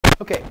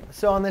Okay,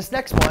 so on this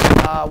next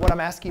one, what I'm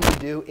asking you to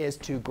do is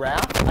to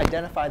graph,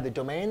 identify the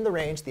domain, the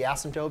range, the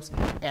asymptotes,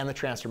 and the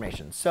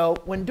transformations. So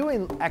when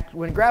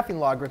graphing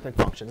logarithmic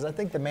functions, I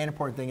think the main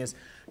important thing is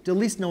to at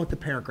least know what the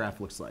parent graph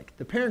looks like.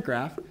 The parent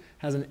graph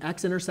has an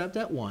x-intercept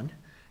at 1,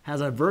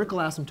 has a vertical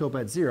asymptote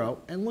at 0,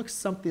 and looks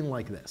something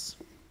like this.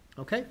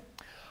 Okay?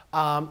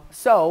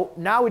 So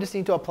now we just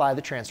need to apply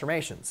the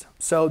transformations.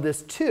 So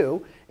this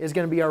 2 is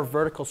going to be our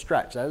vertical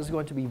stretch. That is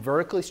going to be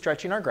vertically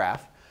stretching our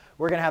graph.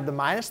 We're going to have the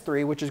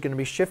 -3, which is going to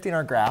be shifting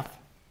our graph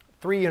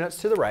 3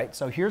 units to the right.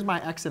 So here's my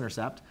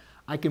x-intercept.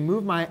 I can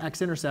move my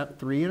x-intercept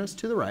 3 units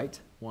to the right,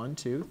 1,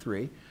 2,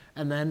 3.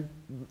 And then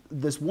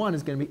this 1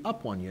 is going to be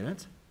up 1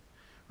 unit,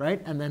 right?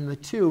 And then the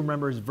 2,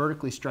 remember, is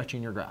vertically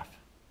stretching your graph.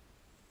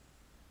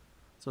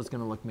 So it's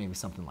going to look maybe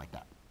something like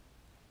that.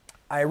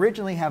 I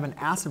originally have an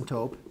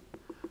asymptote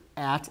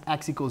at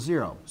x equals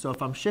 0. So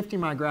if I'm shifting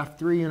my graph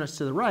 3 units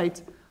to the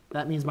right,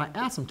 that means my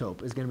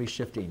asymptote is going to be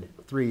shifting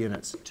 3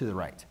 units to the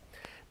right.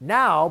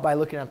 Now, by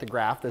looking at the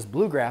graph, this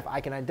blue graph,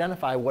 I can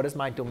identify what is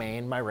my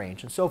domain, my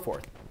range, and so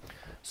forth.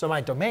 So my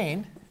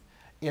domain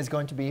is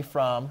going to be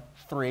from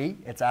 3.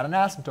 It's at an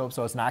asymptote,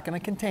 so it's not going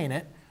to contain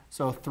it.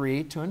 So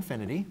 3 to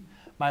infinity.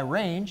 My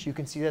range, you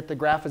can see that the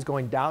graph is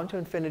going down to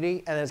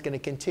infinity, and it's going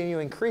to continue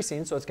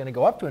increasing, so it's going to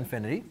go up to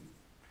infinity.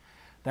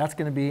 That's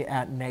going to be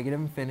at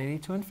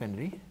 -infinity to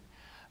infinity.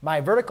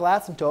 My vertical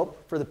asymptote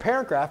for the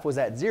parent graph was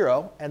at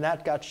 0, and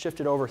that got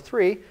shifted over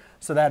 3.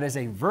 So that is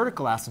a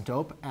vertical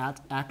asymptote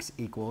at x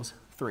equals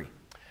 3.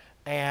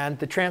 And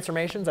the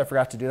transformations, I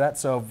forgot to do that.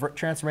 So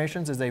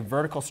transformations is a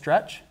vertical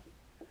stretch,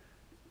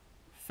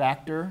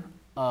 factor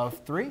of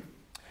 3.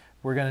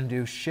 We're going to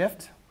do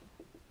shift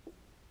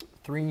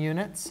 3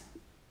 units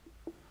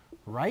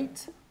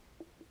right,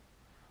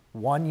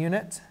 1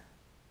 unit,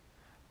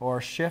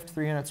 or shift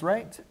 3 units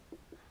right,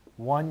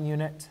 1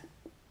 unit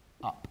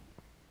up.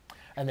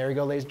 And there you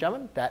go, ladies and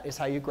gentlemen. That is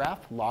how you graph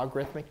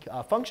logarithmic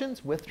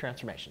functions with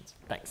transformations.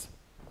 Thanks.